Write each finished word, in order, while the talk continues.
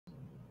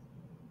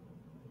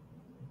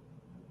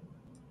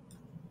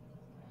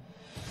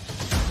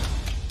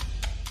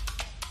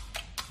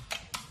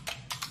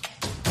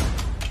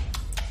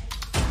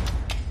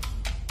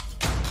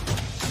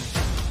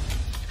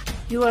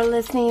You are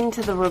listening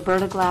to the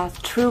Roberta Glass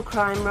True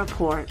Crime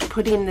Report,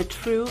 putting the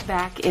true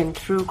back in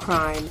true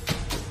crime.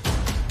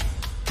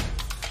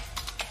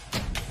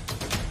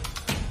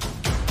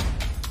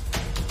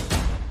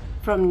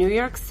 From New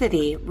York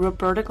City,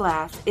 Roberta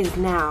Glass is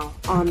now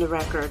on the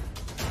record.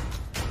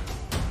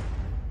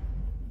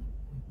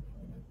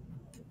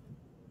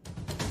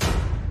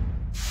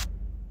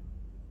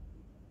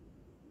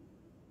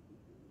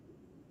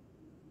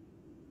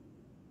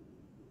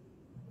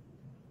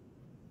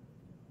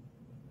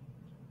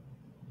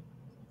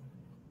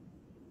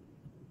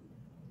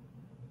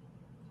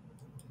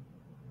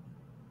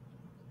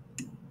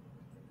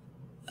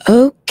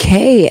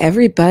 Okay,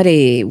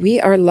 everybody, we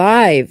are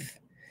live.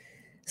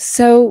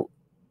 So,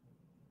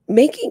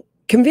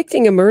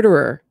 Convicting a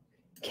Murderer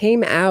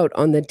came out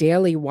on the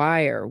Daily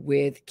Wire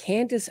with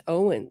Candace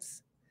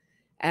Owens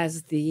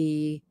as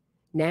the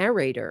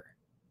narrator.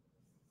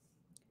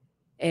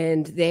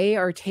 And they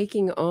are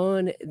taking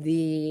on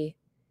the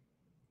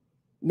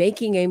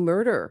Making a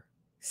Murder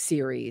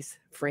series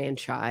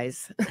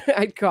franchise,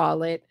 I'd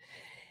call it.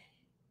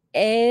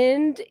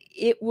 And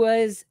it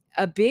was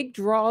a big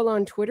draw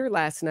on Twitter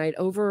last night.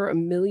 Over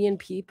 1 million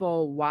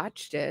people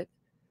watched it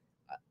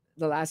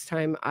the last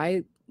time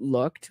I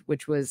looked,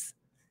 which was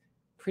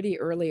pretty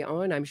early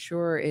on. I'm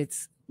sure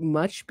it's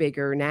much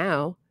bigger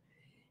now.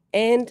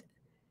 And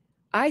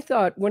I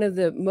thought one of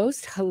the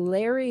most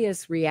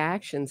hilarious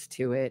reactions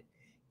to it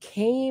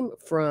came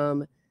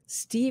from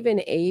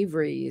Steven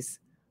Avery's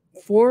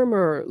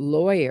former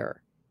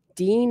lawyer,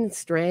 Dean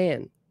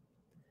Strand.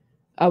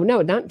 Oh,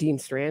 no, not Dean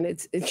Strand.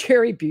 It's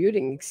Jerry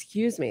Buting,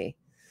 excuse me.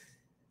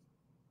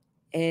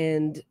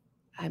 And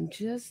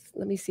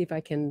let me see if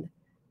I can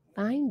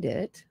find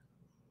it.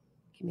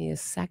 Give me a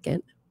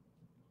second.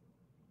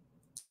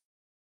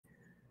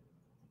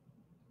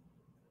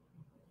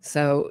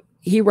 So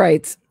he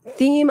writes,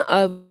 theme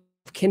of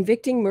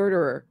Convicting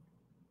Murderer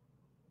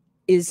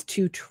is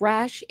to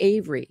trash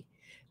Avery,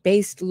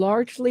 based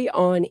largely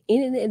on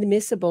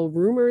inadmissible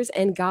rumors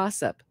and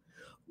gossip.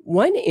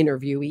 One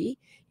interviewee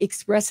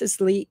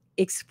expressly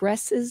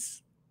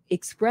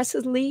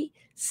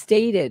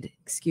stated,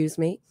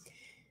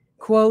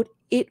 quote,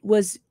 "It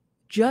was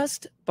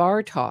just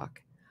bar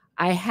talk.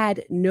 I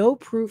had no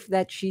proof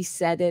that she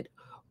said it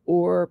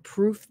or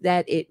proof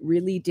that it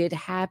really did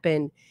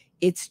happen.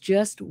 It's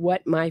just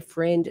what my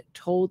friend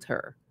told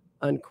her,"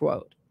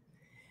 unquote.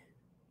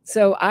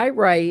 So I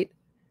write,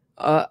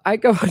 LOL,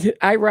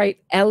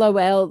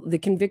 the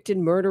convicted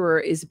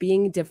murderer is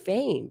being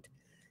defamed.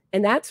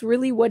 And that's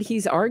really what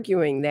he's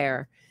arguing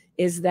there,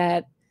 is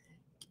that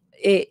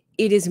it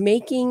is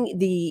making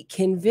the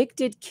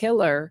convicted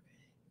killer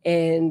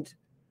and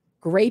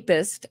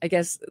rapist, I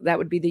guess that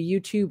would be the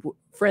YouTube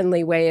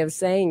friendly way of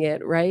saying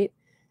it, right?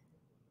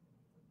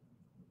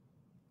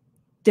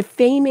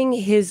 Defaming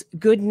his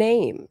good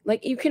name.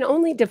 Like, you can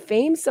only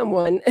defame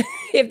someone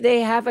if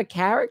they have a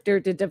character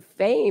to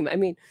defame. I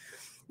mean,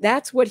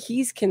 that's what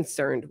he's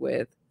concerned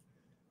with.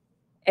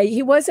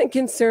 He wasn't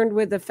concerned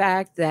with the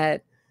fact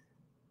that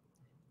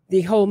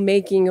the whole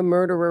Making a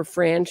Murderer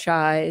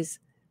franchise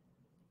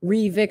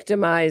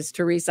re-victimized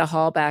Teresa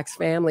Hallback's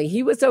family.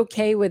 He was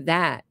okay with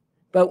that.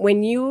 But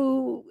when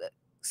you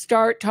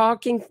start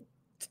talking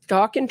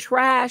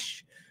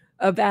trash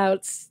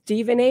about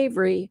Steven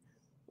Avery,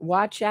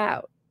 watch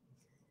out.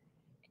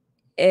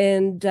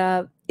 And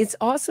it's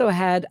also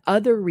had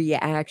other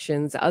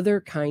reactions, other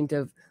kind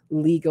of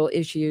legal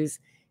issues.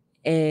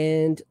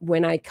 And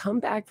when I come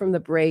back from the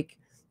break,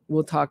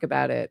 we'll talk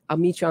about it. I'll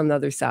meet you on the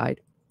other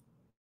side.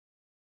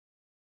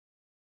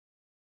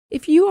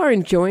 If you are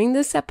enjoying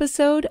this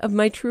episode of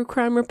my True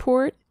Crime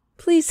Report,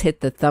 please hit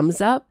the thumbs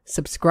up,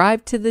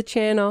 subscribe to the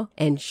channel,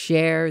 and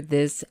share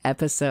this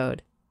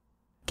episode.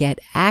 Get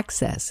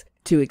access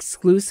to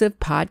exclusive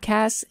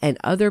podcasts and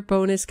other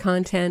bonus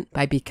content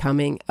by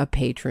becoming a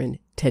patron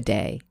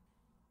today.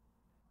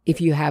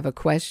 If you have a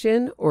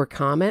question or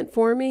comment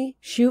for me,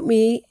 shoot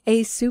me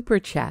a super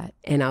chat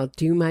and I'll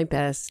do my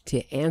best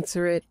to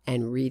answer it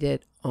and read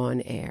it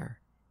on air.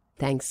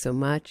 Thanks so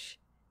much.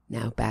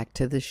 Now back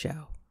to the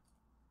show.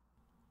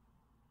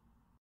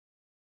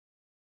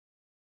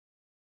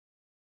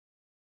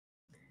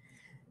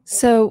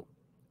 So,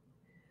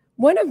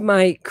 one of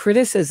my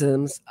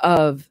criticisms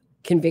of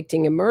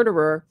Convicting a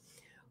Murderer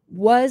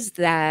was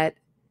that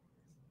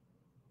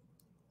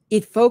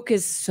it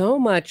focused so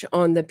much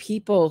on the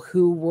people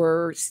who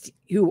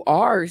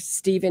are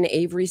Steven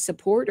Avery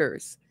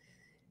supporters,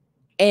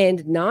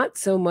 and not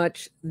so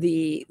much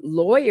the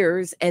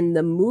lawyers and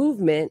the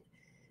movement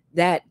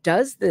that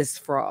does this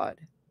fraud.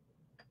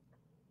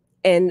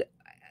 And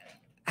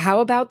how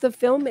about the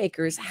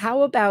filmmakers?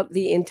 How about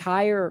the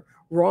entire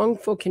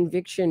wrongful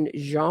conviction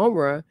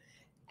genre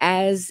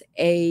as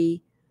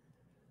a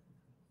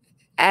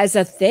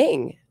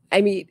thing? I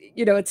mean,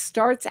 it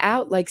starts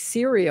out like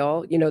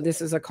Serial.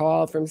 This is a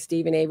call from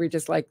Steven Avery,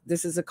 just like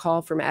this is a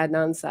call from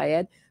Adnan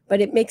Syed,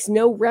 but it makes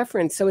no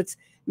reference. So it's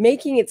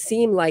making it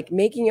seem like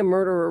Making a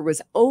Murderer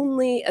was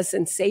only a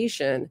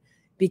sensation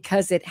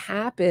because it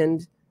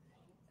happened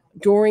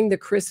during the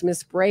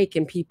Christmas break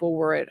and people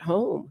were at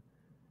home.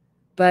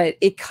 But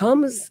it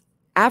comes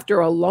after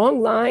a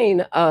long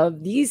line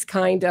of these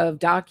kind of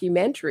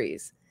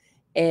documentaries.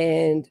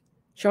 And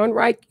Sean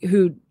Reich,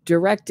 who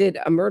directed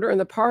A Murder in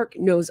the Park,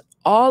 knows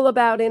all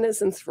about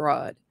innocence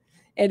fraud.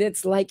 And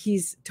it's like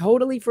he's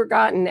totally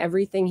forgotten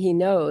everything he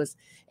knows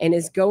and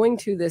is going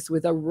to this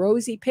with a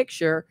rosy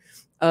picture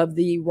of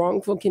the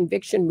wrongful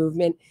conviction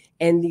movement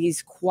and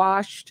these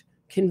quashed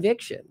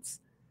convictions.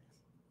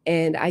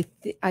 And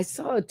I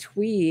saw a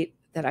tweet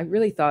that I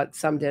really thought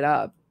summed it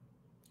up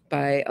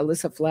by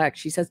Alyssa Fleck.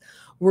 She says,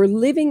 "We're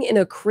living in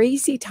a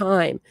crazy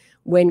time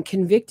when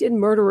convicted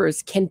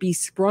murderers can be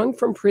sprung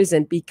from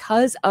prison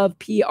because of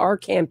PR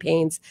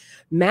campaigns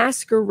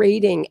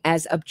masquerading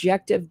as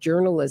objective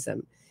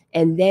journalism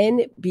and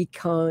then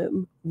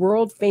become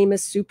world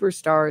famous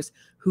superstars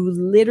who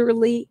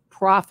literally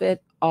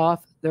profit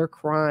off their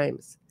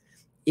crimes.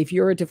 If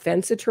you're a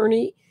defense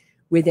attorney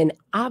with an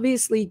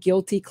obviously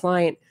guilty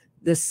client,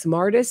 the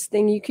smartest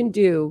thing you can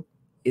do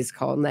is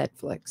call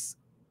Netflix."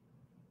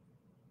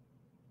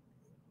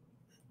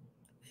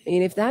 I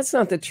mean, if that's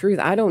not the truth,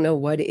 I don't know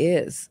what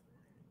is.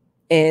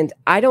 And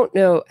I don't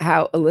know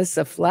how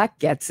Alyssa Fleck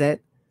gets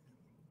it.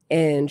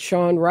 And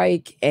Sean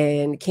Reich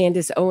and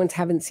Candace Owens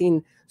haven't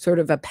seen sort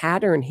of a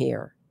pattern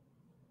here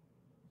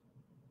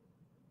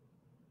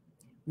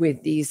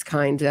with these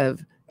kind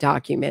of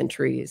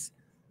documentaries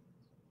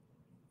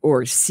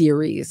or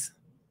series,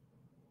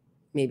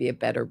 maybe a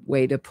better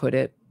way to put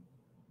it.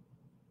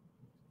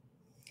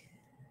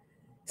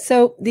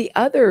 So the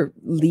other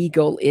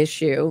legal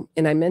issue,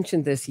 and I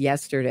mentioned this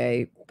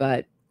yesterday,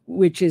 but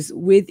which is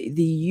with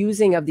the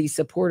using of these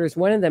supporters,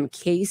 one of them,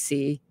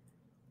 Casey,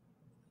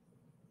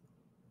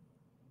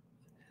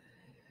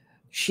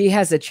 she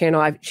has a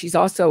channel. She's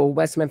also a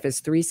West Memphis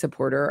 3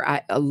 supporter.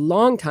 A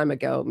long time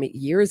ago,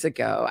 years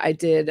ago, I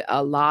did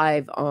a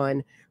live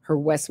on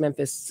her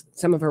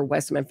some of her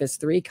West Memphis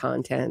 3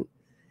 content.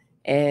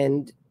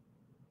 And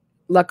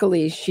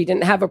luckily, she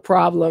didn't have a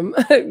problem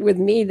with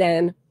me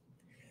then.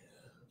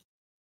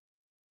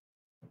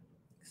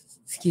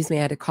 Excuse me,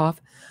 I had a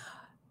cough.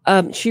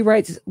 She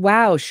writes,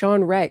 "Wow,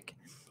 Sean Reich,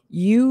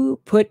 you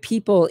put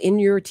people in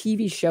your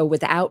TV show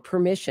without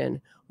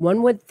permission.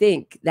 One would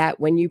think that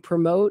when you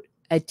promote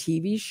a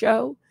TV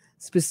show,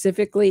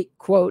 specifically,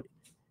 quote,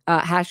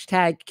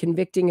 hashtag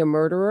convicting a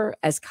murderer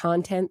as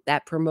content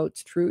that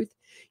promotes truth,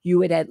 you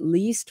would at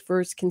least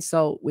first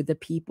consult with the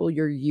people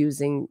you're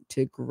using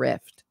to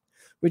grift."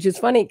 Which is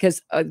funny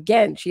because,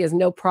 again, she has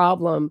no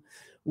problem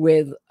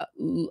with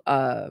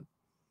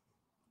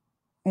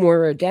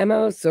Moira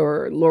Demos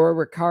or Laura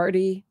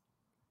Riccardi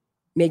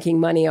making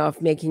money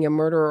off Making a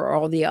Murderer, or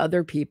all the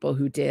other people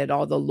who did,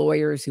 all the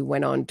lawyers who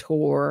went on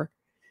tour,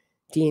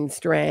 Dean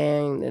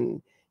Strang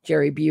and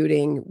Jerry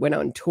Buting went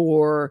on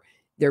tour,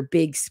 their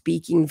big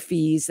speaking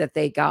fees that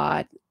they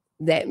got,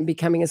 that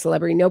becoming a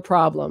celebrity, no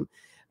problem.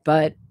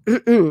 But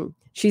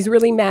she's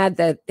really mad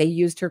that they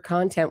used her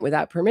content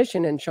without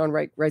permission. And Sean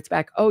writes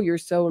back, "Oh, you're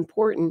so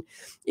important.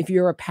 If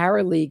you're a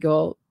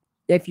paralegal,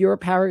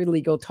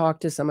 talk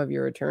to some of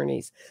your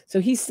attorneys." So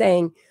he's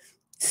saying,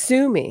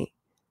 sue me.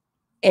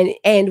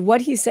 And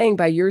what he's saying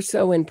by "you're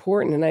so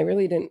important," and I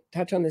really didn't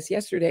touch on this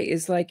yesterday,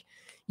 is like,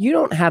 you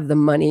don't have the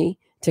money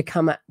to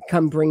come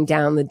bring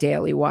down the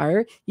Daily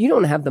Wire. You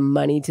don't have the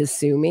money to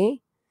sue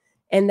me.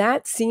 And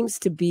that seems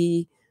to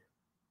be,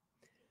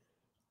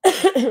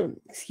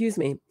 excuse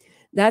me,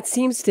 that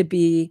seems to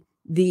be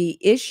the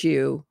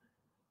issue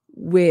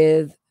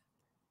with,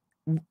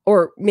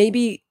 or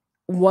maybe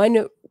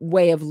one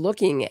way of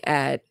looking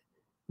at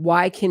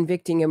why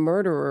Convicting a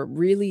Murderer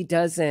really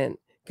doesn't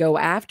go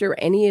after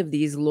any of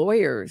these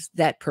lawyers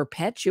that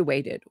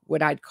perpetuated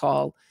what I'd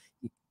call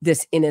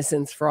this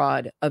innocence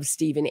fraud of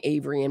Stephen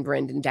Avery and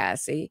Brendan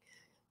Dassey.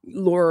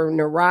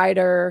 Lorna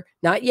Ryder,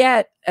 not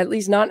yet, at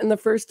least not in the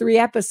first 3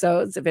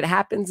 episodes. If it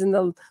happens in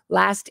the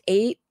last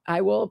 8,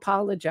 I will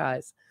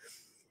apologize.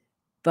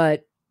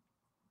 But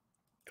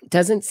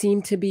doesn't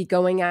seem to be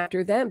going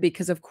after them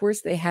because, of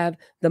course, they have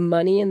the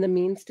money and the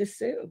means to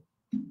sue.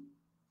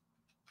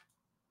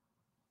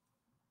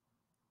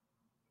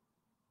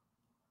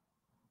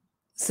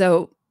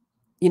 So,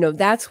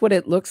 that's what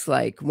it looks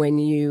like when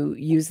you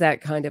use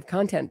that kind of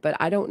content. But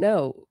I don't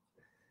know.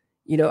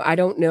 I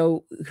don't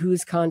know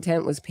whose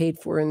content was paid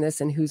for in this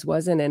and whose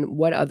wasn't, and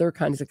what other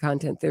kinds of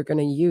content they're going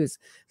to use.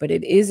 But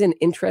it is an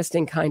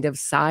interesting kind of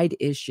side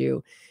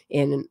issue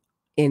in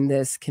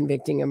this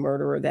Convicting a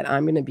Murderer that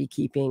I'm going to be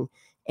keeping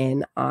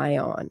an eye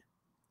on.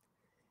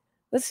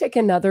 Let's take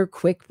another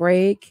quick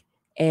break.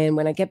 And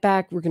when I get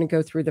back, we're going to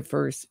go through the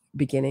first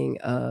beginning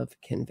of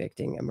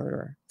Convicting a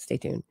Murderer. Stay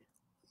tuned.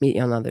 Meet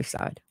you on the other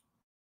side.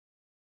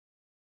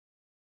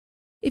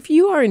 If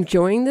you are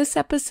enjoying this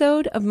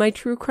episode of my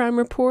True Crime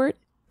Report,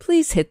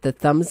 please hit the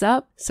thumbs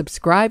up,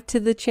 subscribe to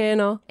the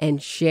channel,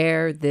 and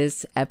share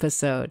this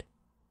episode.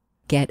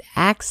 Get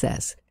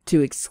access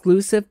to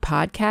exclusive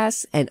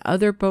podcasts and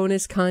other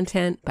bonus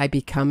content by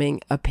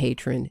becoming a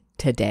patron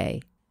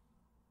today.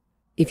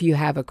 If you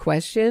have a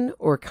question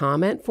or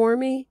comment for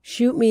me,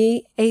 shoot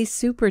me a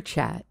super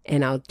chat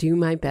and I'll do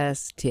my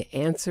best to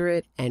answer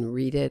it and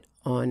read it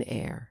on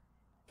air.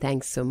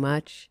 Thanks so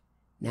much.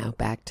 Now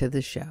back to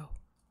the show.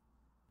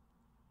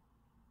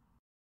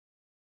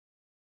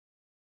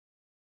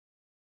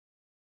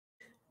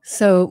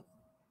 So,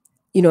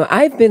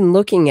 I've been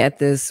looking at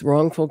this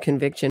wrongful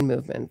conviction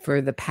movement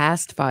for the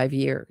past 5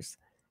 years,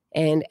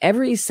 and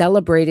every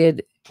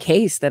celebrated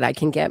case that I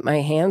can get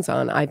my hands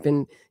on, I've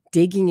been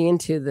digging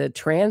into the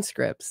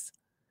transcripts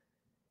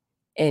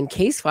and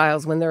case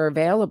files when they're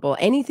available,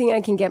 anything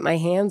I can get my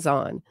hands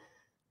on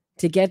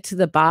to get to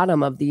the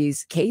bottom of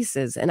these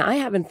cases. And I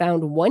haven't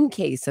found one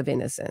case of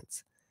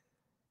innocence.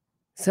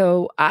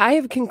 So I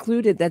have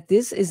concluded that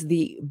this is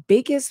the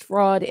biggest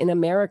fraud in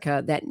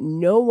America that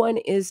no one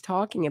is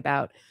talking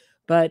about.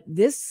 But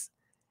this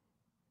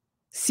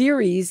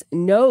series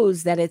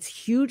knows that it's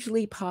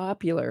hugely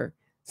popular,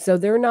 so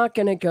they're not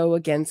going to go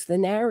against the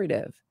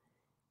narrative.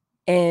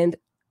 And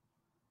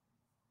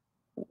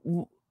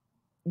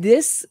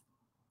this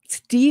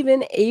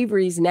Stephen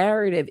Avery's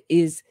narrative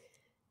is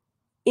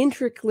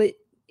intricately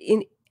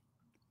it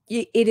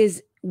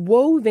is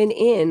woven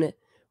in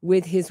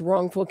with his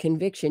wrongful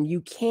conviction.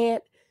 You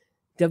can't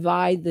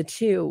divide the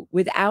two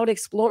without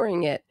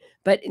exploring it,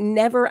 but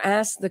never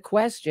ask the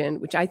question,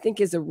 which I think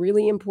is a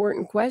really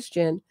important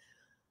question.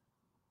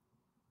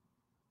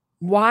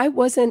 Why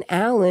wasn't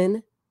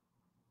Alan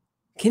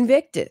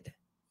convicted?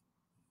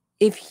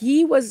 If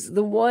he was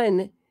the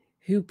one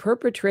who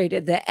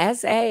perpetrated the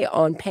SA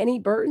on Penny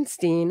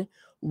Bernstein,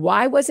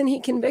 why wasn't he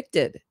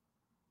convicted?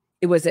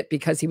 Was it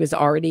because he was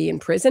already in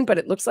prison? But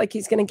it looks like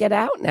he's going to get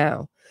out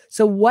now.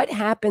 So what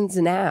happens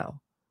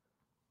now?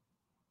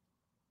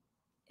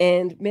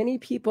 And many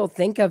people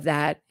think of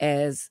that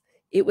as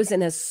it was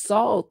an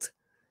assault,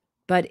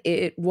 but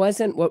it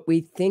wasn't what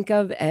we think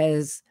of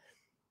as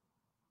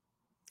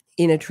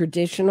in a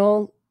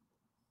traditional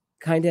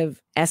kind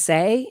of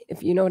SA,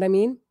 if you know what I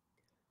mean.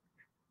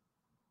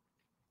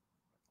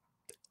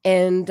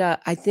 And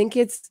I think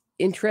it's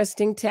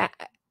interesting to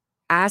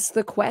ask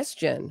the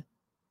question,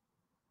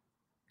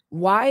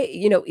 why,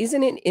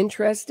 isn't it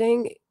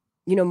interesting?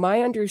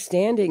 My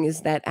understanding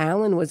is that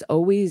Alan was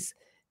always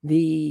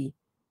the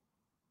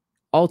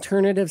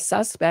alternative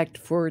suspect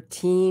for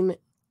Team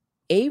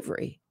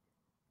Avery.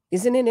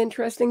 Isn't it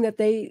interesting that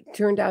they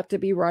turned out to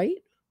be right?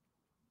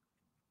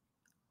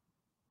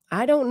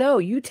 I don't know.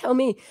 You tell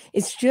me.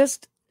 It's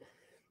just,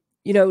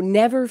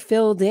 never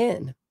filled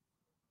in.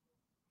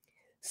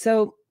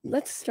 So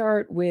let's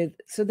start with,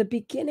 the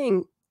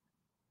beginning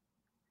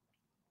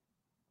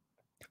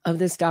of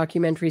this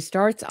documentary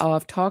starts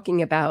off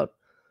talking about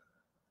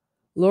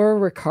Laura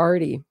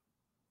Riccardi,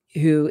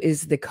 who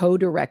is the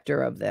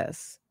co-director of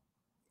this.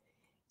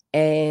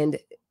 And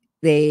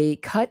they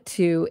cut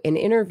to an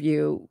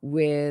interview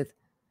with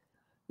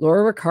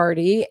Laura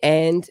Riccardi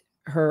and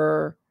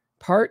her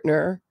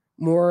partner,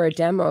 Maura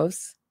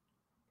Demos.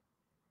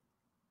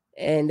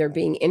 And they're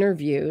being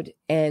interviewed.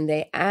 And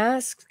they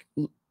ask,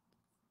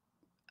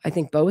 I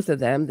think both of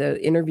them,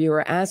 the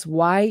interviewer asked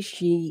why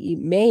she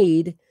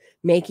made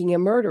Making a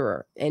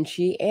Murderer. And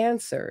she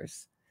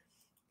answers,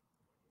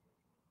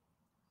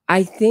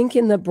 I think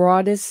in the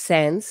broadest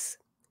sense,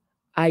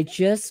 I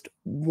just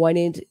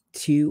wanted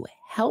to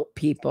help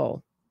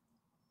people.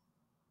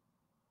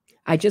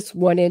 I just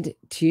wanted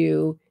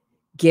to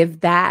give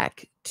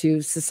back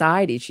to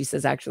society. She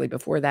says actually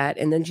before that.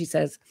 And then she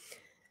says,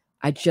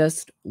 I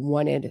just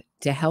wanted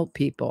to help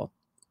people.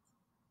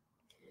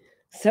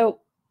 So,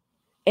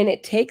 and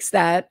it takes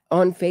that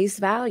on face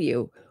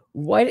value.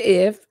 What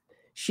if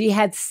she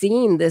had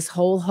seen this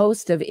whole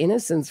host of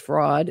innocence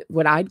fraud,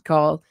 what I'd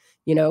call,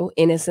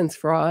 innocence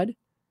fraud,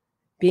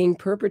 being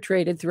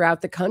perpetrated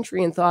throughout the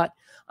country and thought,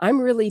 I'm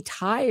really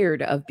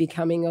tired of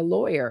becoming a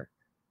lawyer,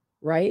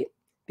 right?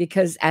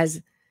 Because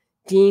as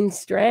Dean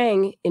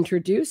Strang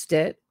introduced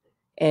it,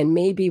 and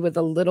maybe with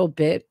a little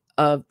bit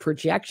of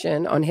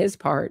projection on his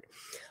part,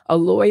 a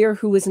lawyer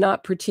who was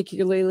not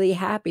particularly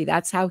happy.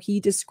 That's how he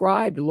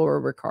described Laura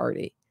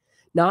Riccardi,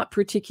 not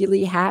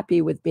particularly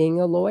happy with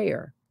being a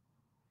lawyer.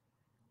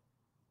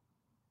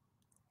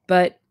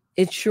 But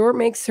it sure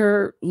makes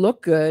her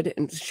look good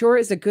and sure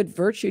is a good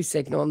virtue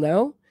signal,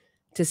 no?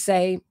 To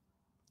say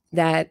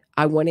that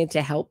I wanted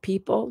to help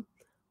people.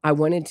 I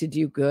wanted to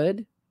do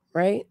good,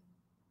 right?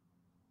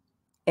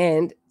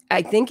 And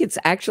I think it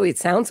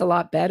sounds a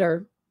lot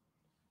better.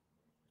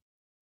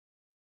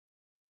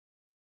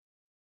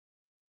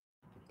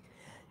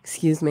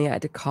 Excuse me, I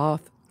had to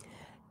cough.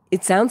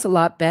 It sounds a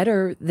lot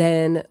better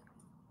than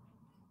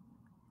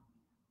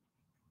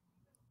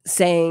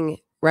saying,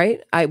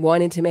 right, I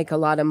wanted to make a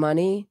lot of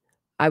money.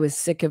 I was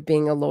sick of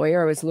being a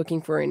lawyer. I was looking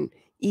for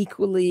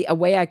a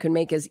way I could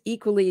make as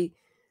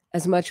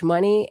much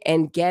money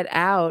and get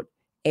out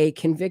a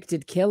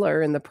convicted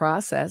killer in the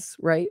process,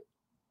 right?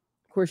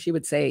 Of course, she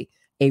would say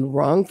a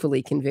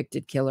wrongfully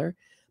convicted killer,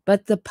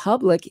 but the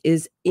public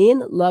is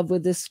in love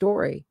with this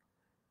story.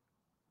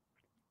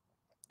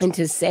 And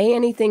to say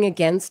anything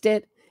against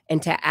it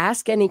and to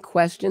ask any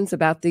questions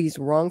about these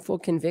wrongful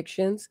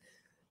convictions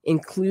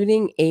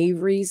including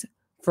Avery's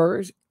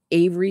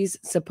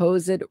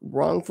supposed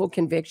wrongful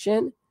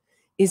conviction,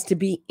 is to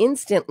be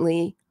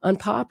instantly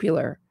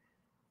unpopular.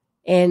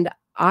 And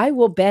I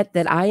will bet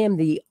that I am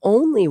the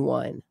only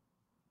one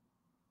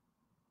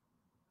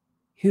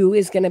who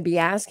is going to be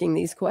asking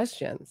these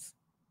questions.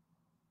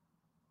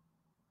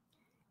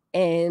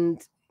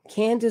 And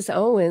Candace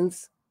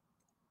Owens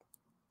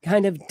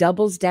kind of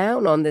doubles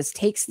down on this,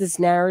 takes this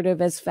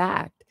narrative as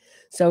fact.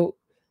 So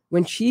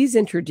when she's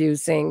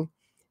introducing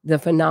the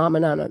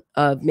phenomenon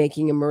of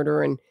making a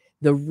murderer and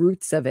the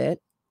roots of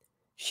it,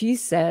 she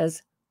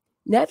says,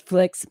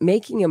 Netflix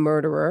making a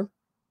murderer,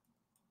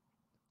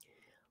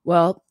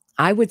 well,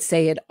 I would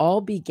say it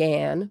all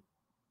began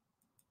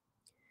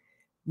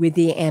with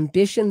the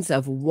ambitions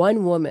of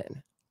one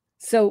woman.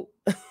 So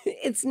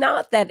it's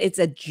not that it's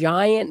a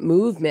giant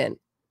movement.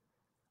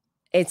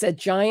 It's a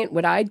giant,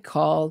 what I'd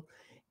call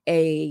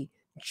a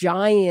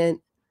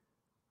giant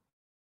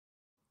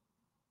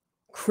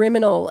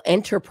criminal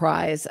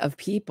enterprise of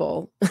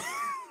people,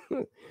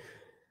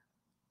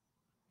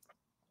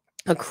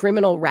 a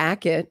criminal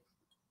racket,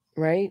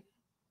 right?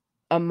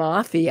 A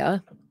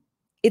mafia.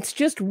 It's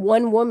just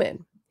one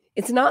woman.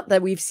 It's not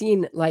that we've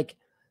seen like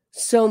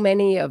so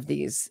many of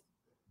these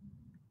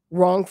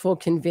wrongful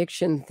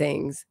conviction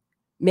things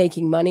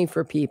making money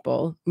for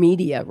people,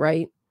 media,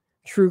 right?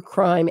 True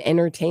crime,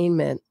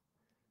 entertainment.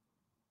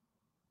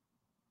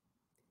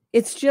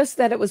 It's just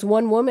that it was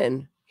one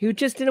woman who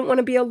just didn't want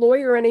to be a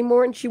lawyer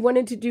anymore and she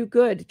wanted to do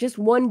good. Just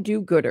one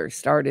do-gooder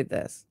started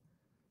this.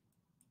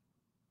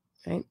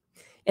 Right?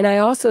 And I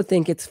also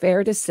think it's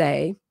fair to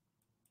say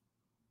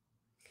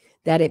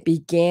that it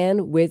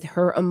began with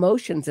her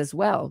emotions as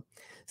well.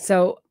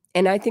 So,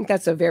 and I think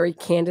that's a very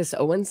Candace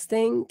Owens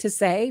thing to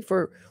say.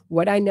 For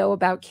what I know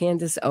about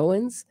Candace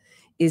Owens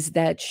is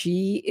that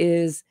she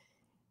is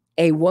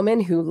a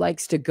woman who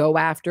likes to go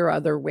after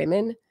other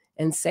women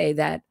and say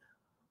that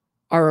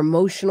our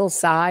emotional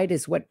side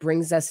is what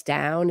brings us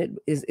down.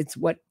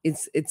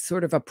 It's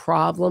sort of a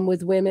problem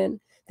with women,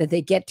 that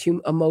they get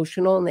too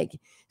emotional and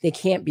they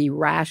can't be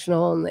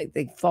rational, and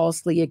they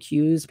falsely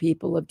accuse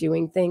people of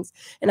doing things.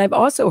 And I've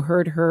also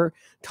heard her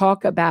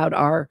talk about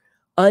our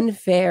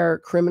unfair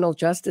criminal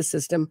justice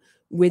system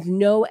with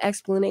no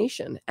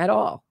explanation at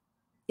all.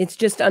 It's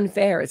just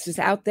unfair. It's just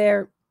out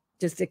there.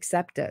 Just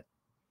accept it.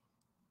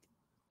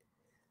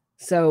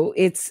 So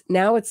it's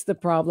the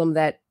problem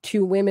that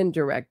two women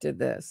directed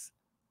this.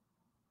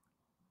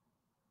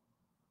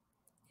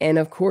 And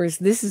of course,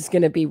 this is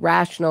going to be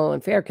rational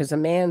and fair because a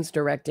man's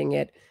directing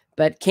it,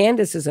 but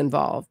Candace is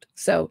involved.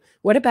 So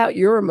what about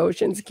your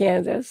emotions,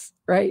 Candace?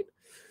 Right?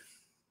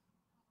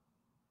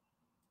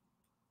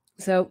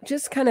 So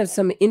just kind of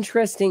some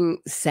interesting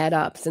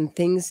setups and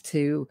things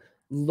to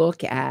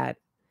look at.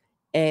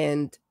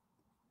 And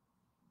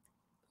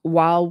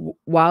while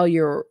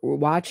you're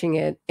watching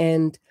it,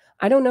 and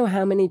I don't know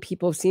how many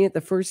people have seen it.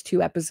 The first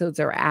 2 episodes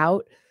are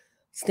out. I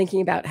was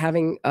thinking about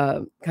having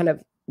a kind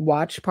of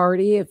watch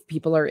party if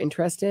people are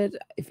interested.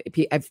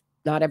 If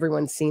not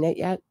everyone's seen it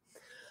yet.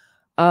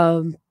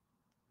 But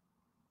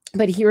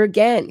here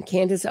again,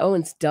 Candace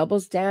Owens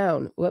doubles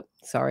down.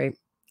 Sorry.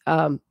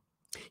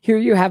 Here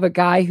you have a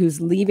guy who's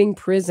leaving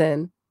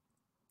prison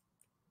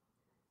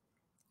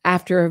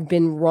after have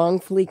been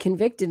wrongfully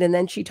convicted. And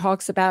then she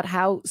talks about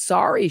how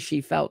sorry she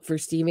felt for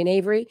Steven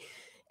Avery.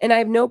 And I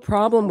have no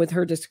problem with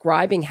her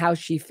describing how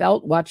she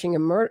felt watching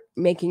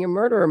making a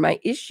murderer. My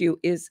issue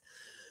is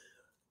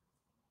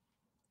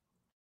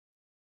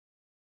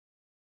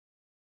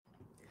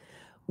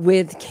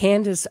with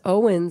Candace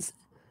Owens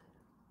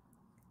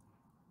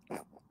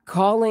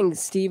calling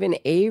Steven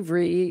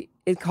Avery,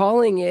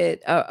 calling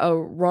it a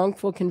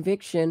wrongful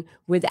conviction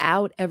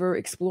without ever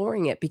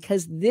exploring it,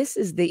 because this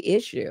is the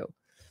issue,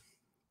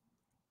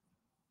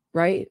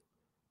 right?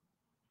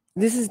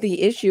 This is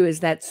the issue,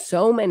 is that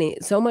so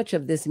much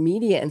of this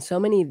media and so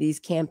many of these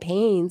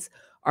campaigns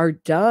are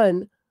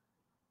done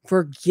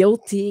for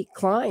guilty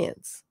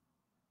clients.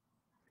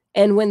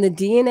 And when the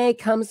DNA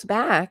comes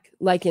back,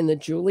 like in the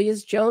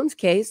Julius Jones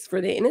case for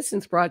the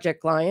Innocence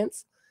Project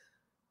clients,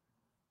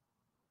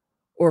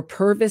 or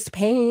Purvis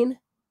Payne,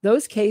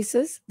 those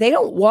cases, they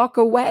don't walk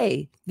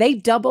away. They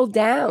double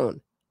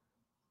down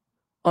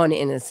on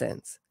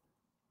innocence.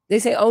 They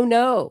say, oh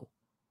no.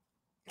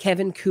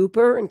 Kevin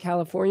Cooper in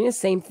California,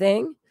 same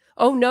thing.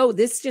 Oh no,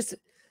 they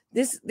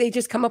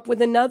just come up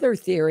with another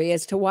theory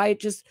as to why it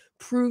just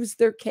proves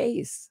their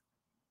case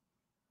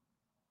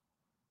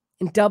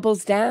and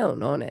doubles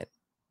down on it.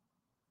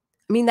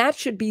 I mean, that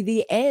should be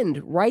the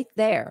end right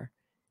there.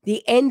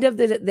 The end of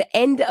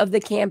the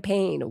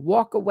campaign.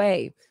 Walk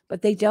away,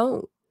 but they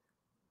don't.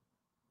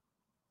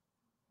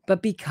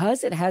 But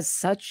because it has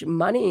such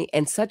money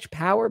and such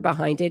power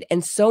behind it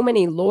and so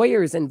many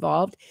lawyers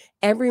involved,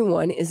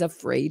 everyone is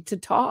afraid to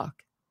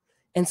talk.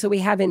 And so we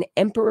have an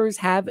emperors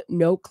have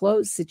no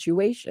clothes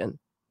situation.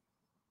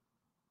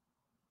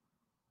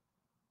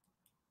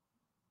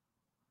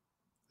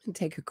 I'll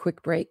take a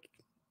quick break,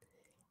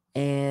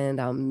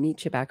 and I'll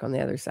meet you back on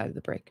the other side of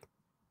the break.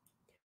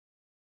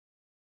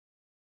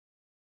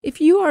 If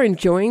you are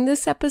enjoying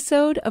this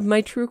episode of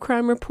my True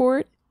Crime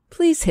Report,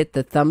 please hit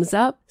the thumbs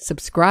up,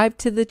 subscribe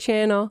to the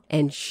channel,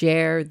 and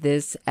share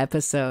this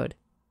episode.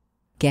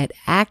 Get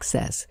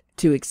access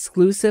to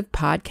exclusive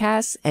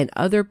podcasts and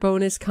other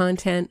bonus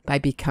content by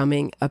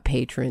becoming a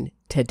patron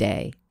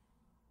today.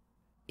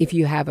 If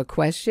you have a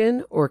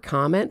question or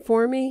comment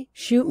for me,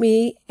 shoot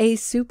me a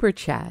super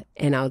chat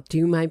and I'll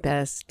do my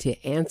best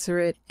to answer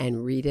it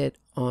and read it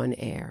on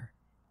air.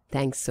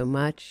 Thanks so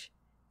much.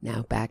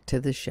 Now back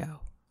to the show.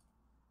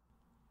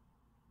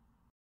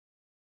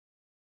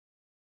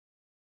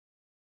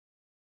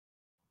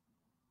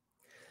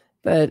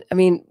 But I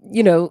mean,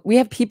 you know, we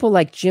have people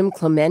like Jim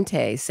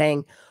Clemente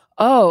saying,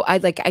 oh, I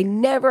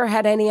never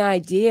had any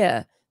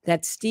idea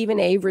that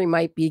Steven Avery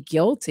might be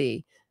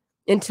guilty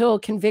until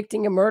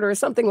Convicting a Murderer,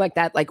 something like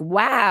that. Like,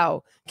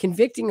 wow,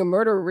 Convicting a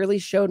Murderer really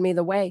showed me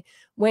the way.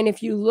 When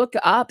if you look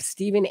up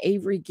Steven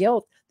Avery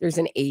guilt, there's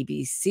an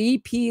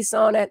ABC piece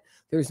on it.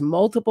 There's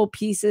multiple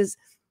pieces,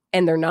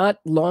 and they're not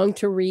long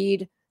to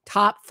read.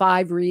 Top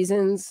 5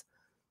 reasons,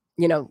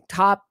 you know,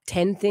 top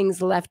 10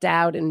 things left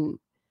out in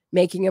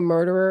Making a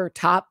Murderer,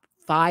 top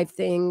 5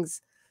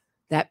 things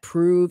that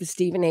prove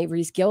Steven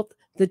Avery's guilt.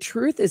 The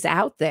truth is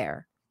out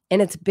there,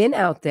 and it's been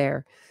out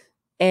there.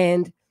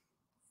 And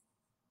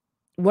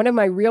one of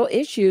my real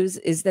issues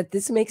is that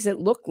this makes it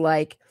look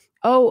like,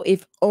 oh,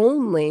 if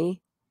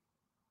only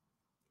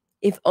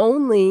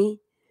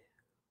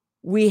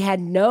we had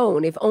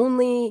known, if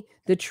only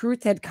the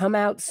truth had come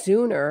out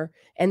sooner.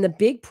 And the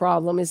big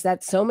problem is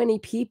that so many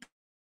people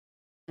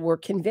were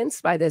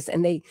convinced by this,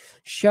 and they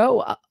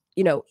show,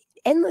 you know,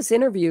 endless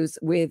interviews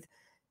with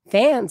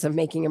fans of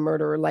Making a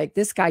Murderer, like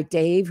this guy,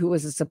 Dave, who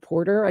was a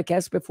supporter, I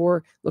guess,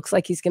 before, looks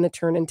like he's going to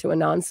turn into a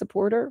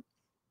non-supporter.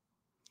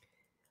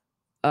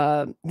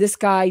 This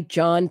guy,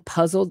 John,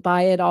 puzzled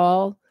by it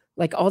all,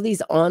 like all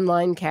these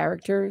online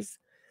characters,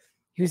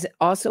 who's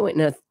also an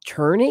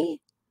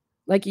attorney.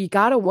 Like, you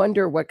got to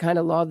wonder what kind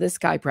of law this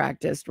guy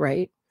practiced,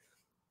 right?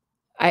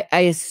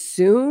 I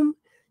assume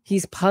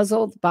he's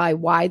puzzled by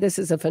why this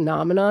is a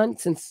phenomenon,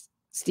 since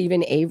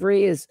Steven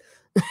Avery is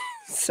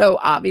so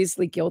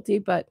obviously guilty,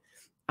 but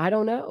I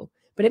don't know.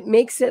 But it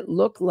makes it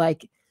look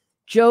like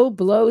Joe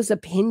Blow's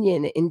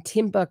opinion in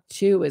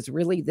Timbuktu is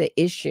really the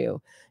issue,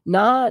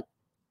 not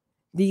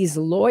these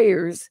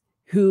lawyers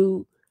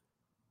who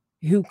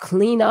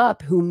clean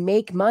up, who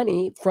make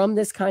money from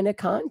this kind of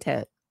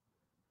content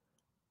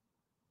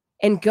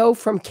and go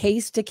from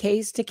case to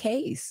case to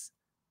case.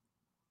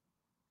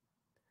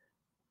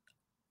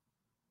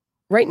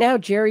 Right now,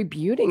 Jerry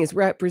Buting is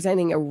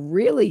representing a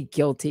really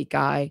guilty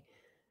guy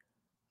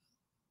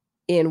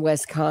in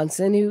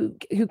Wisconsin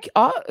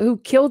who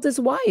killed his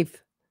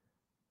wife.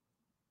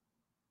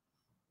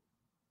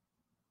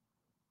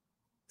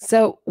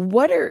 So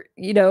what are,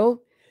 you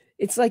know,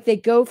 it's like they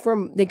go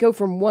from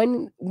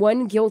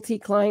one guilty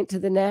client to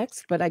the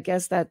next, but I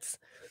guess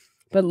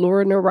but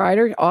Lorna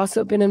Ryder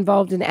also been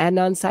involved in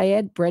Adnan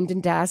Syed,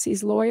 Brendan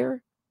Dassey's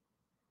lawyer.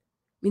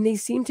 I mean, they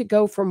seem to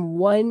go from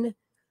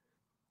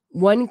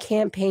one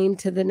campaign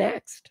to the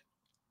next.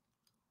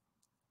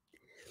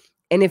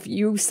 And if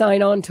you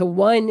sign on to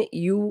one,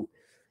 you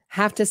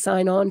have to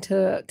sign on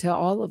to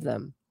all of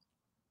them.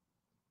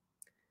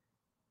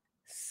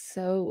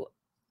 So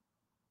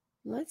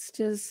let's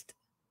just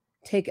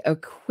take a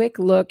quick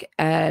look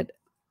at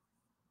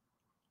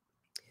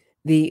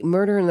the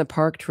Murder in the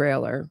Park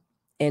trailer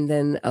and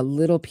then a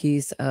little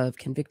piece of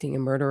Convicting a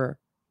Murderer.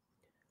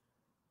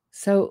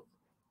 So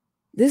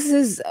this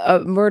is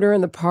a Murder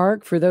in the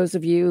Park for those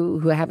of you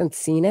who haven't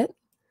seen it.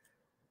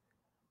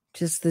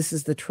 This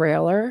is the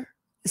trailer.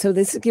 So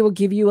this will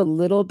give you a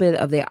little bit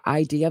of the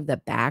idea of the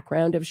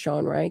background of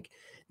Sean Reich.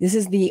 This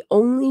is the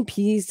only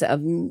piece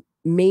of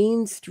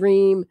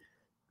mainstream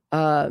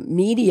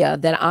media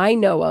that I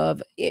know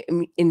of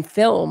in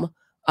film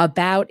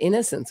about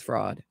innocence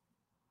fraud.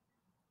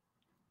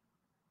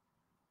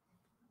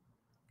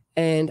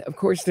 And of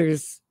course,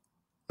 there's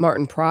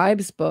Martin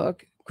Pribe's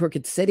book,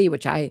 Crooked City,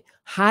 which I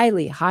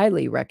highly,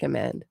 highly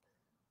recommend.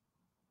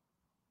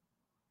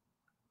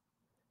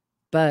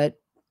 But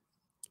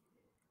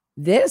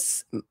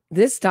this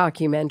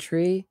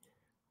documentary,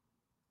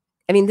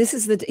 I mean,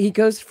 he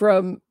goes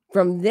from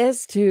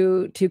this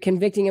to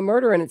Convicting a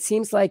Murderer, and it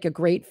seems like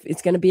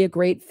it's going to be a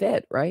great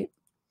fit, right?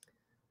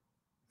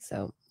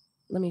 So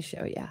let me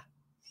show you.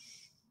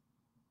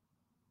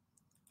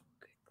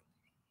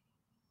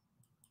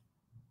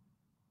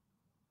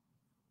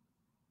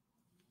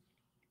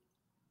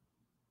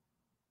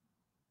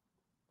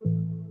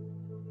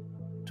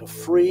 To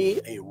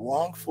free a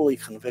wrongfully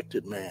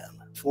convicted man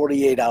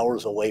 48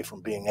 hours away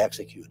from being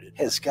executed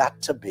has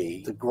got to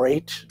be the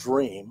great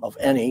dream of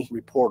any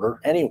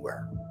reporter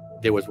anywhere.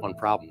 There was one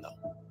problem,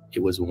 though. It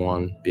was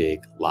one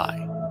big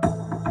lie.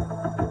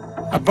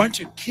 A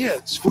bunch of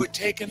kids who had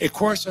taken a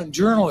course on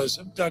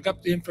journalism dug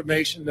up the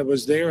information that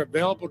was there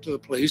available to the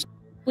police.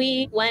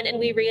 We went and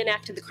we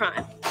reenacted the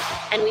crime,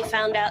 and we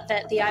found out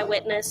that the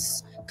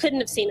eyewitness couldn't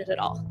have seen it at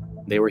all.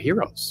 They were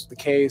heroes. The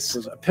case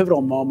was a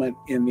pivotal moment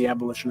in the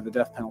abolition of the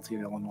death penalty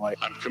in Illinois.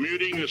 I'm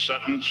commuting the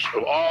sentence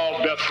of all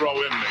death row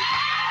inmates.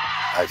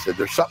 I said,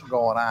 there's something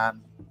going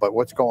on, but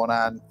what's going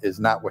on is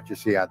not what you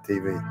see on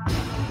TV.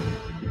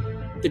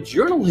 The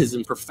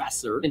journalism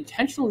professor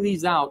intentionally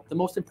leaves out the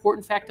most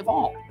important fact of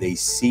all. They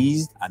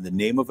seized on the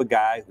name of a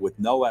guy with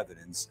no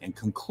evidence and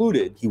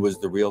concluded he was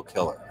the real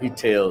killer. He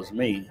tells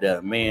me that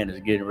a man is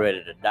getting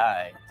ready to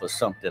die for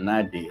something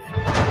I did.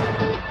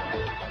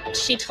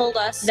 She told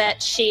us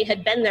that she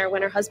had been there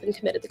when her husband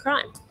committed the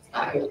crime.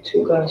 I heard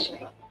 2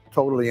 gunshots.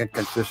 Totally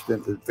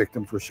inconsistent. The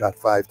victims were shot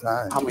 5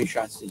 times. How many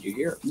shots did you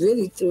hear?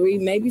 Really 3,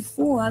 maybe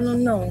 4, I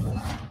don't know.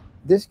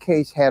 This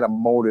case had a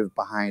motive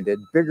behind it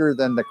bigger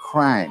than the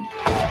crime.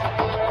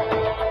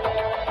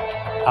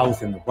 I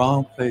was in the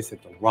wrong place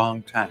at the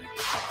wrong time.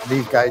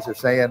 These guys are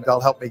saying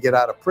they'll help me get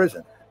out of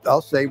prison.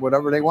 I'll say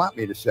whatever they want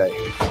me to say.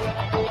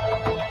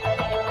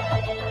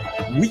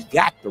 We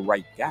got the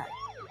right guy.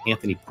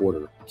 Anthony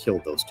Porter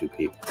killed those 2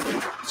 people.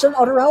 It's an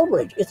utter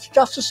outrage. It's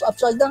justice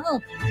upside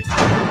down.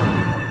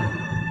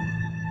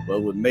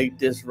 What would make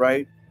this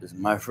right is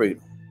my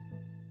freedom.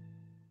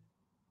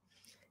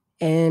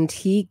 And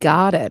he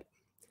got it.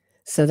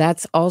 So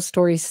that's All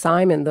Story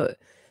Simon, the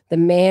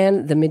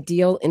man, the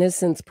Medial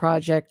Innocence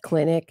Project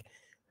Clinic.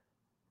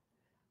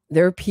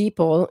 They're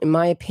people, in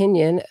my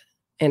opinion,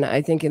 and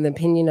I think in the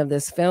opinion of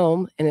this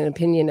film, and in the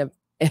opinion of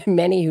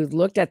many who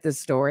looked at this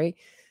story,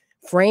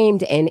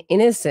 framed an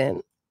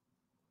innocent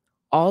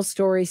All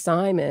Story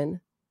Simon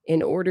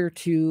in order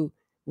to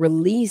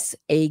release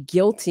a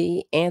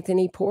guilty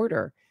Anthony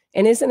Porter.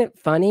 And isn't it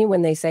funny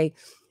when they say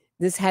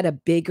this had a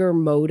bigger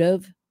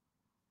motive,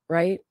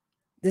 right?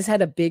 This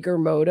had a bigger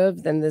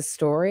motive than this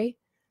story.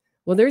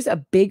 Well, there's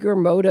a bigger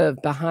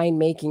motive behind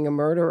Making a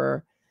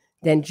Murderer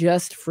than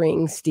just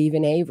freeing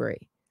Steven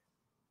Avery,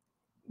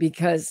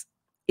 because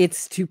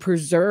it's to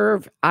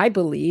preserve, I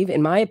believe,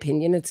 in my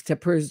opinion, it's to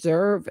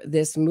preserve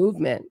this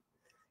movement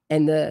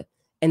and the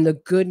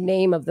good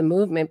name of the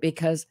movement,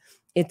 because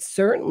it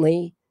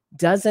certainly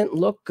doesn't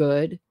look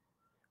good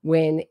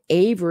when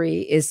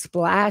Avery is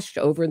splashed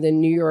over the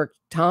New York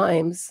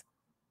Times,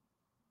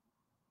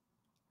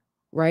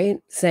 right?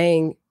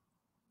 Saying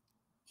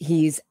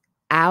he's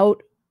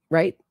out,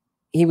 right?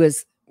 He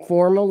was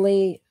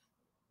formally,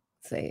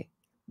 say,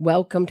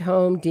 welcomed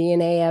home,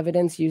 DNA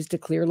evidence used to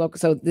clear local.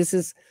 So this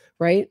is,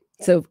 right?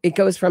 So it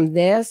goes from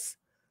this,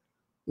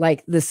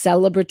 like the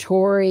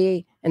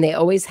celebratory, and they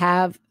always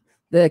have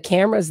the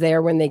cameras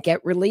there when they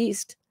get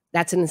released.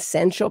 That's an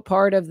essential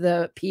part of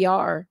the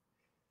PR.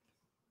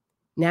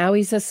 Now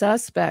he's a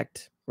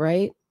suspect,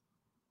 right?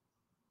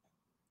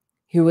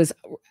 Who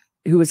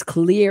was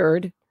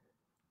cleared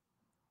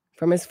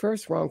from his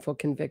first wrongful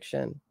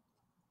conviction.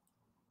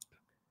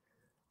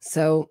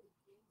 So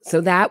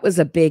that was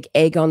a big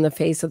egg on the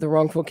face of the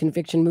wrongful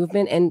conviction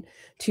movement. And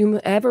to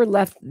whoever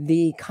left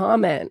the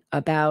comment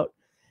about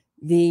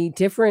the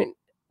different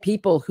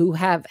people who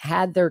have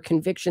had their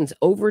convictions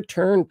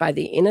overturned by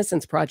the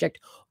Innocence Project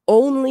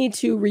only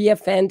to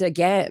reoffend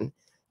again.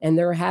 And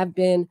there have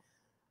been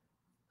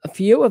a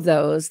few of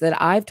those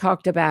that I've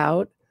talked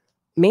about,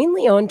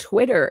 mainly on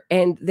Twitter.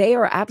 And they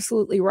are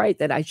absolutely right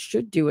that I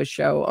should do a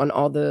show on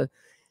all the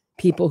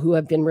people who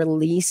have been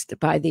released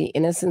by the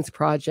Innocence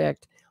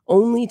Project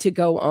only to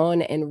go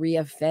on and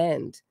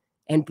reoffend.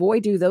 And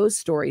boy, do those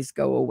stories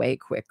go away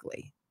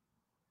quickly.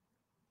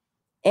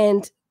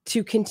 And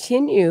to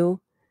continue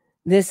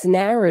this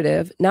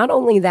narrative, not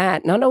only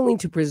that, not only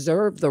to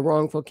preserve the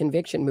wrongful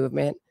conviction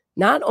movement,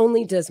 not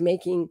only does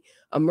Making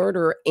a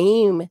Murderer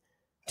aim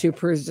to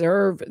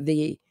preserve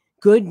the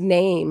good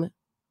name,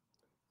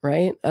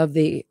 right, of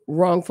the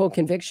wrongful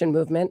conviction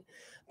movement,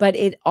 but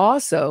it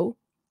also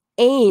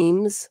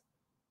aims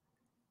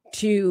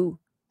to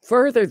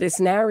further this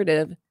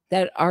narrative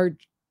that our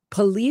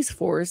police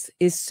force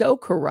is so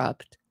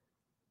corrupt,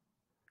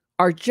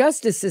 our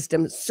justice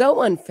system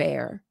so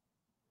unfair,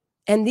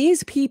 and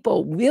these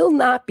people will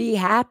not be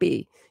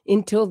happy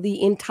until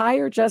the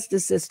entire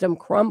justice system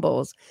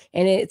crumbles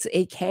and it's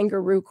a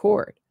kangaroo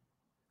court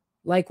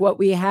like what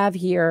we have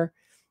here.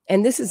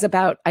 And this is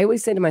about, I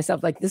always say to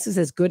myself, like, this is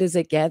as good as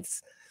it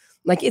gets.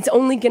 Like, it's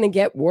only going to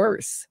get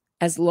worse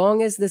as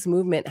long as this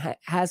movement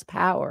has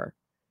power.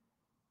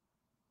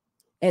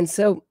 And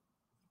so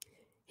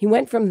he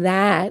went from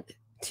that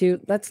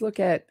to, let's look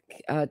at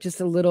just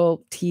a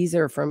little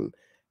teaser from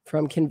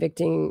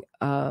Convicting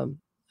a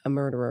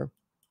Murderer.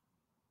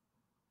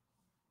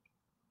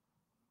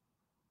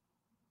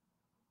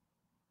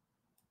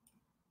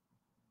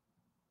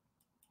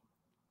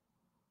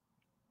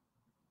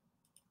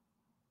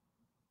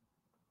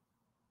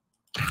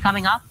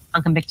 Coming up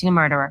on Convicting a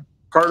Murderer.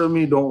 Part of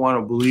me don't want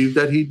to believe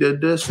that he did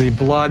this. The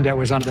blood that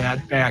was on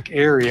that back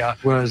area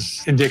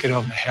was indicative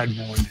of a head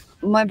wound.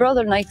 My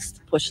brother likes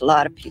to push a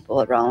lot of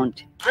people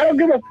around. I don't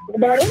give a fuck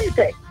about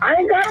anything. I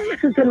ain't got to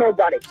listen to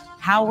nobody.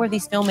 How were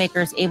these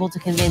filmmakers able to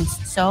convince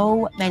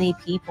so many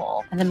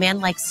people that a man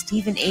like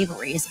Steven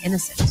Avery is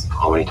innocent?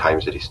 How many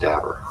times did he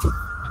stab her?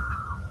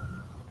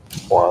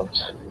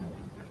 Once.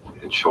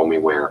 And show me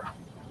where.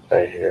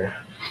 Right here.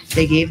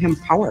 They gave him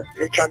power.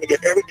 They're trying to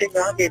get everything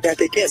on me that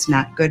they can. It's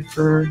not good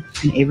for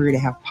an Avery to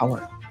have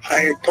power.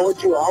 I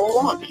told you all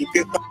along, keep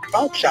your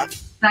mouth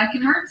shut. That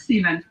can hurt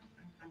Stephen.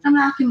 I'm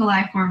not going to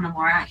lie for him no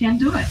more. I can't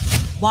do it.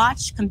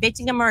 Watch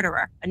Convicting a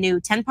Murderer, a new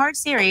 10-part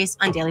series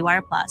on Daily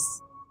Wire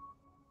Plus.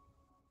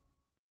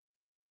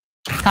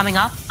 Coming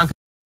up on...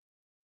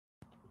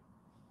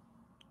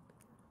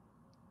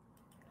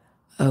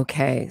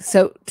 Okay,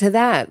 so to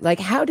that, like,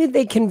 how did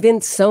they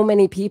convince so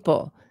many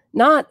people?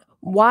 Not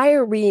why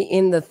are we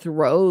in the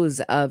throes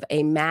of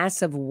a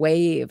massive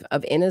wave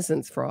of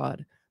innocence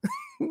fraud?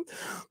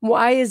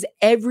 Why is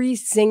every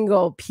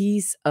single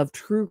piece of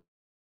true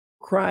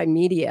crime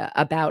media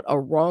about a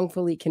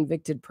wrongfully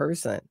convicted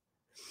person?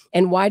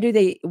 And why do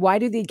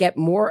they get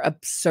more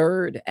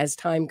absurd as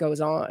time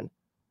goes on?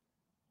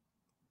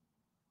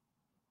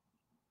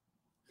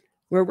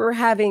 Where we're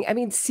having, I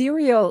mean,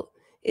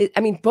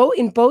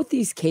 in both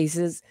these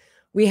cases,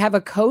 we have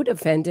a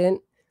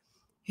co-defendant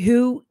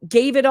who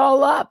gave it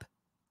all up,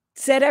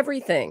 said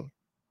everything.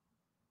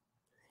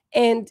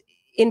 And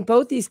in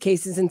both these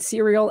cases, in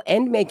Serial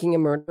and Making a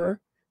Murderer,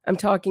 I'm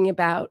talking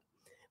about,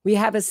 we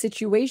have a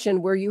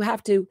situation where you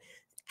have to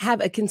have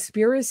a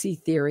conspiracy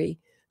theory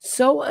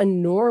so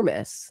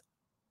enormous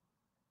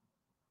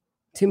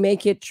to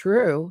make it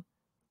true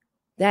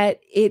that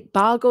it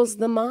boggles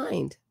the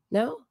mind.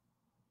 No?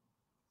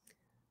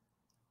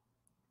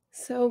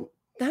 So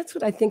that's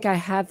what I think I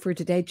have for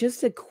today.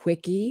 Just a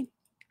quickie.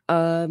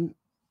 Thank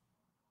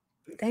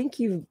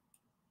you.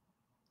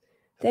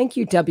 Thank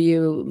you,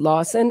 W.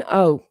 Lawson.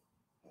 Oh,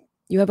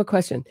 you have a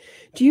question.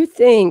 Do you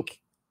think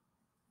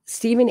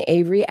Stephen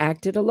Avery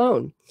acted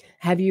alone?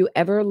 Have you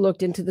ever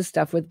looked into the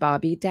stuff with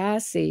Bobby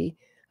Dassey?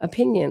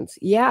 Opinions?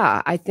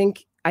 Yeah, I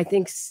think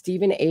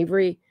Stephen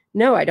Avery,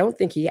 no, I don't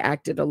think he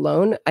acted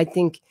alone. I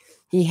think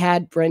he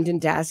had Brendan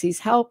Dassey's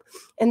help.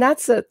 And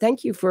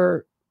thank you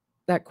for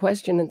that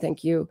question, and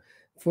thank you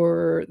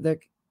for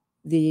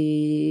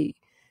the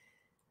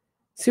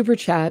super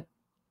chat.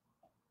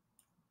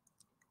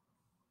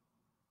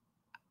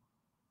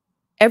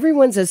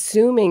 Everyone's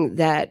assuming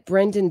that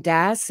Brendan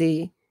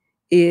Dassey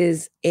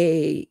is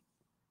a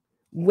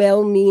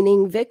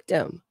well-meaning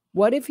victim.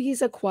 What if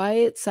he's a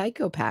quiet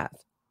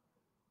psychopath?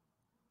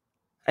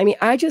 I mean,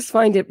 I just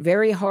find it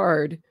very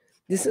hard.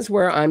 This is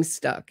where I'm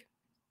stuck.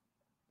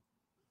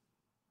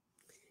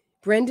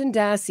 Brendan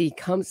Dassey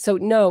comes. So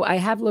no, I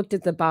have looked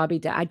at the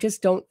Bobby. I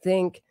just don't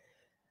think,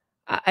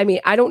 I mean,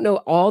 I don't know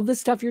all the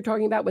stuff you're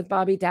talking about with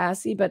Bobby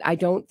Dassey, but I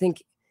don't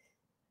think,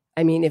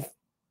 I mean,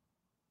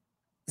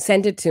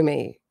 send it to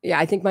me. Yeah,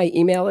 I think my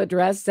email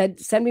address said,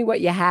 send me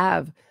what you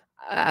have.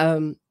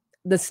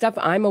 The stuff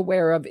I'm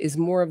aware of is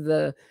more of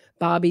the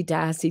Bobby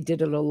Dassey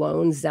did it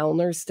alone,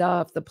 Zellner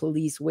stuff. The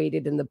police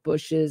waited in the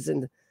bushes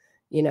and,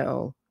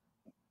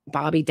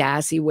 Bobby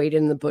Dassey waited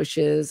in the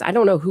bushes. I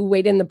don't know who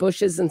waited in the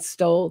bushes and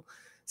stole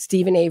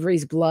Stephen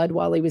Avery's blood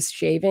while he was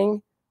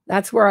shaving.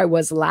 That's where I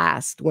was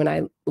last when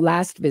I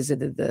last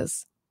visited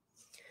this.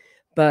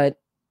 But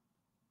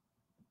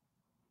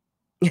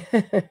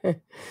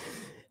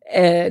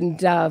and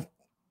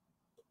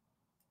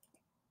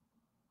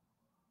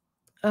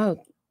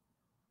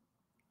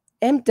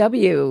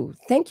MW,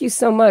 thank you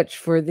so much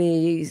for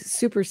the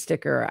super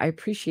sticker. I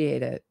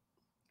appreciate it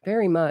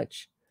very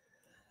much.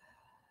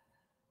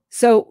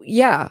 So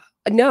yeah,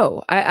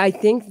 no, I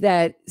think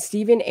that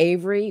Stephen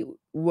Avery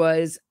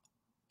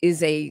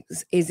is a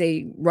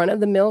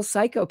run-of-the-mill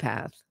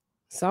psychopath.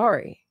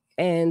 Sorry.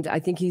 And I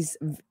think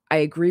I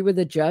agree with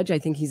the judge. I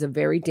think he's a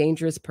very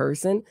dangerous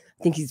person.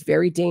 I think he's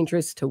very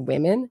dangerous to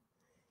women.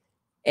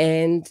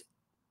 And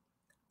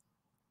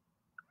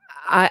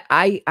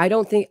I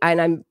don't think,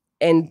 and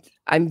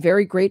I'm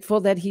very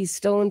grateful that he's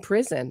still in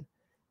prison.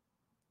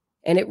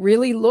 And it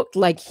really looked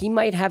like he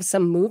might have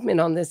some movement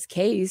on this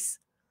case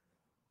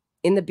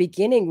in the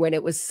beginning when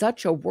it was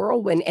such a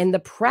whirlwind, and the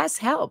press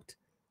helped.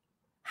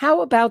 How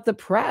about the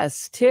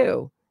press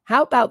too?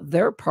 How about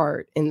their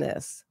part in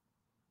this?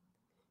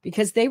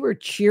 Because they were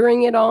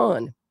cheering it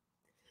on.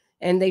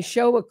 And they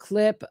show a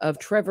clip of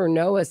Trevor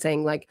Noah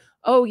saying like,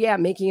 oh yeah,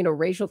 making it a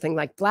racial thing.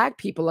 Like Black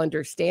people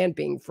understand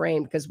being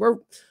framed because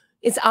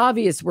it's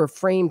obvious we're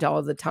framed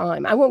all the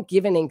time. I won't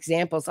give any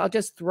examples. I'll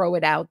just throw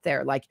it out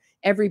there. Like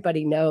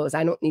everybody knows.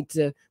 I don't need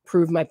to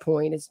prove my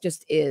point. It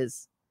just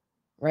is,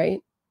 right?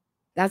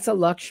 That's a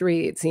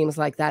luxury it seems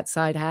like that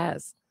side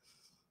has.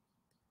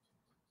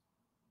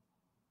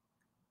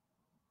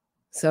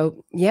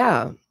 So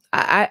yeah,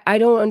 I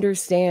don't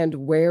understand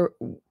why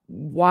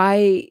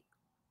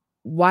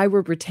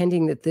we're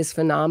pretending that this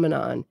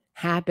phenomenon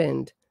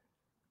happened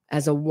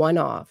as a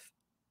one-off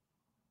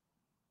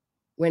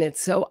when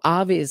it's so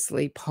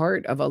obviously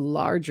part of a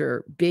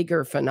larger,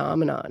 bigger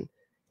phenomenon.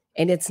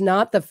 And it's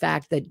not the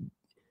fact that,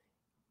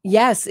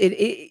 yes,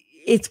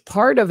 it's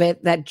part of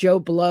it that Joe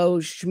Blow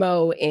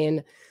Schmo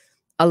in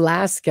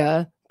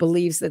Alaska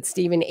believes that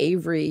Stephen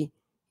Avery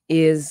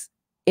is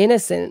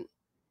innocent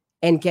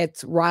and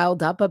gets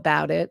riled up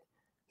about it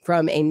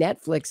from a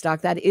Netflix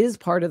doc. That is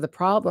part of the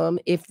problem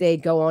if they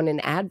go on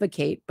and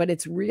advocate, but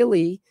it's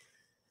really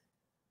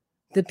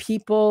the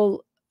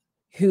people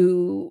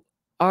who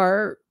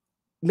are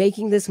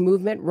making this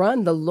movement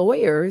run, the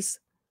lawyers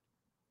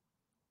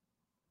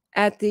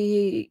at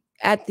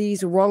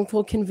these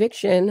wrongful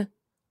conviction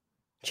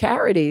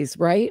charities,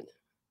 right?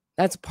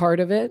 That's part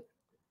of it.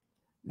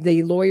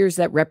 The lawyers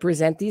that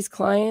represent these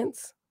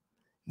clients,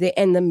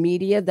 and the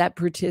media that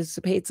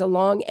participates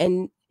along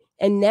and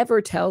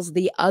never tells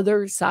the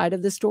other side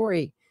of the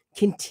story,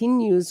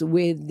 continues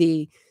with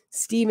the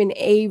Stephen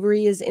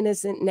Avery is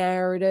innocent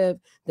narrative,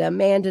 the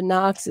Amanda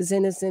Knox is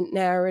innocent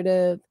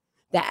narrative,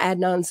 the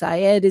Adnan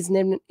Syed is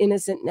an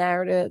innocent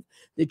narrative,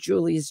 the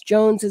Julius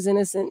Jones is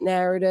innocent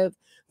narrative,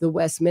 the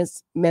West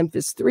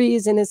Memphis 3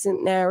 is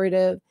innocent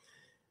narrative,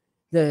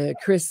 the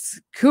Chris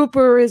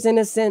Cooper is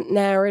innocent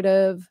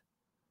narrative,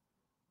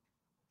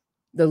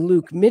 the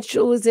Luke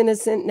Mitchell is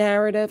innocent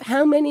narrative.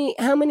 How many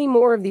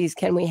more of these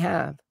can we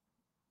have?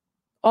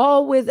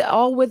 All with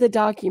a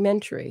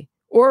documentary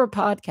or a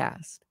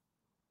podcast.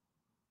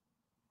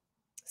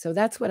 So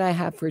that's what I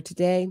have for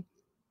today.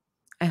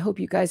 I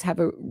hope you guys have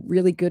a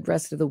really good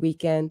rest of the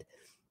weekend,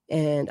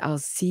 and I'll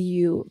see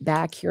you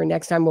back here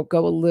next time. We'll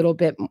go a little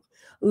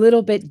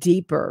bit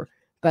deeper,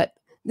 but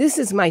this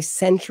is my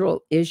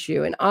central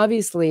issue. And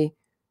obviously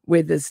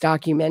with this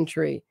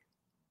documentary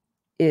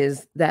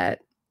is that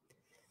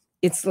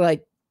it's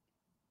like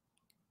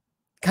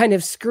kind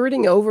of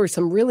skirting over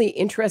some really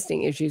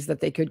interesting issues that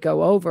they could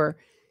go over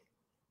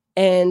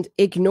and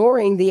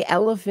ignoring the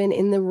elephant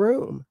in the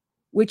room,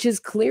 which is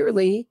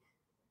clearly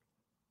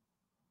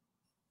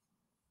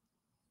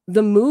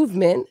the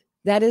movement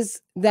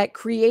that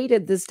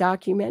created this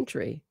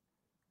documentary,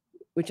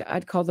 which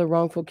I'd call the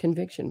wrongful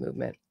conviction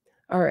movement.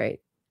 All right.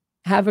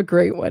 Have a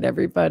great one,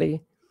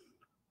 everybody.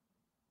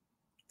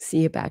 See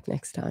you back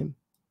next time.